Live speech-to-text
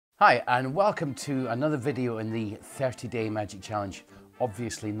Hi, and welcome to another video in the 30-day magic challenge.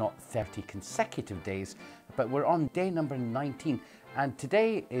 Obviously not 30 consecutive days, but we're on day number 19. And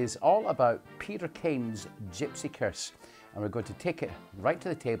today is all about Peter Kane's Gypsy Curse. And we're going to take it right to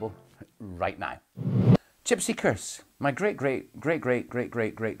the table right now. Gypsy Curse. My great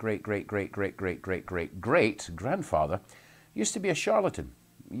grandfather used to be a charlatan,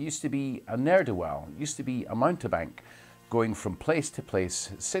 used to be a ne'er-do-well, used to be a mountebank, going from place to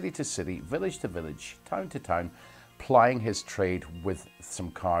place, city to city, village to village, town to town, plying his trade with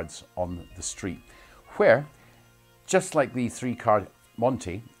some cards on the street, where, just like the 3-card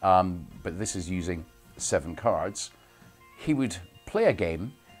Monte, but this is using 7 cards, he would play a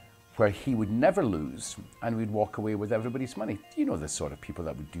game where he would never lose and we'd walk away with everybody's money. You know the sort of people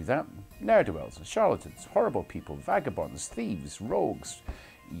that would do that. Ne'er-do-wells, charlatans, horrible people, vagabonds, thieves, rogues.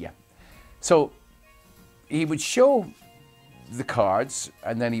 Yeah. So he would show the cards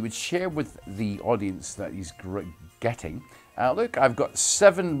and then he would share with the audience that he's getting. Look, I've got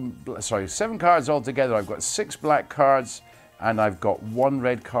 7 cards altogether. I've got 6 black cards and I've got 1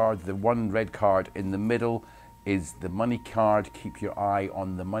 red card. The 1 red card in the middle is the money card. Keep your eye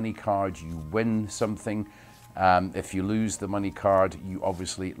on the money card. You win something. If you lose the money card, you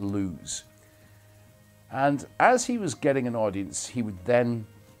obviously lose. And as he was getting an audience, he would then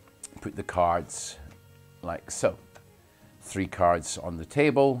put the cards like so. 3 cards on the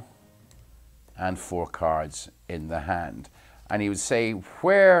table and 4 cards in the hand. And he would say,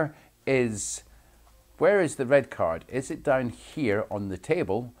 where is the red card? Is it down here on the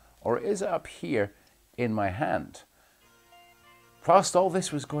table or is it up here in my hand? Whilst all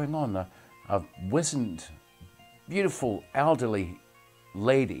this was going on, a wizened, beautiful, elderly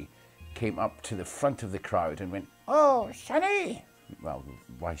lady came up to the front of the crowd and went, "Oh, Sonny!" Well,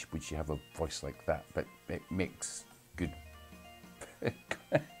 why would she have a voice like that? But it makes good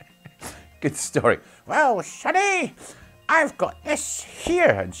good story. "Well, Sonny, I've got this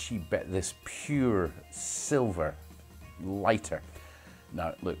here." And she bet this pure silver lighter.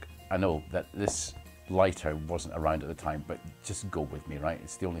 Now, look, I know that this lighter wasn't around at the time, but just go with me, right?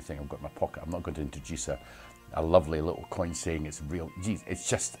 It's the only thing I've got in my pocket. I'm not going to introduce a lovely little coin saying it's real. Geez, it's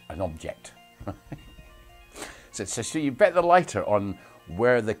just an object. So you bet the lighter on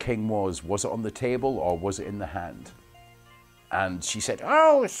where the king was. Was it on the table or was it in the hand? And she said,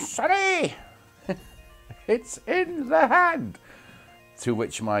 "Oh, Sonny, it's in the hand." To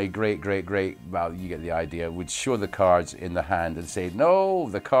which my great, well, you get the idea, would show the cards in the hand and say, "No,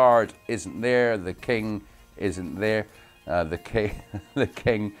 the card isn't there. The king isn't there. The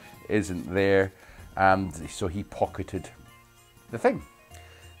king isn't there." And so he pocketed the thing.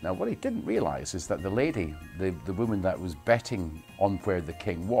 Now, what he didn't realize is that the lady, the woman that was betting on where the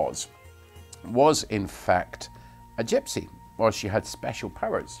king was in fact a gypsy, or she had special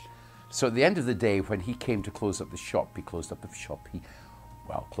powers. So at the end of the day, when he came to close up the shop, he closed up the shop. He,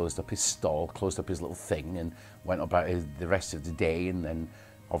 well, closed up his stall, closed up his little thing, and went about the rest of the day. And then,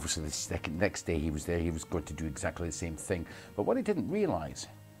 obviously, the next day he was there, he was going to do exactly the same thing. But what he didn't realize,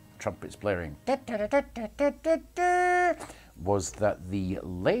 trumpets blaring, was that the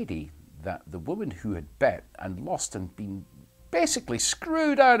lady, that the woman who had bet and lost and been basically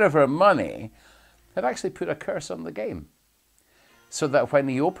screwed out of her money, had actually put a curse on the game. So that when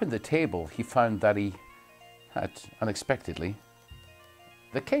he opened the table, he found that he had, unexpectedly,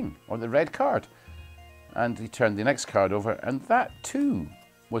 the king, or the red card. And he turned the next card over, and that too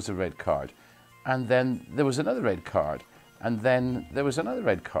was a red card. And then there was another red card, and then there was another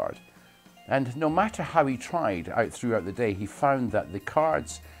red card. And no matter how he tried throughout the day, he found that the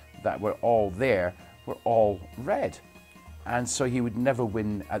cards that were all there were all red. And so he would never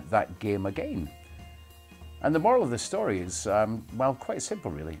win at that game again. And the moral of the story is, well, quite simple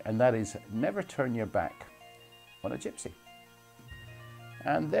really, and that is never turn your back on a gypsy.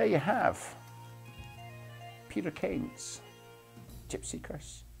 And there you have Peter Kane's Gypsy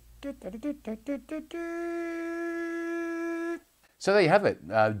Curse. So there you have it,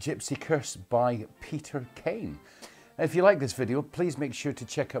 Gypsy Curse by Peter Kane. If you like this video, please make sure to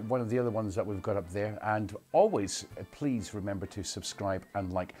check out one of the other ones that we've got up there, and always please remember to subscribe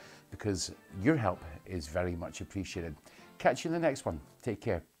and like, because your help is very much appreciated. Catch you in the next one. Take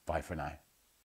care. Bye for now.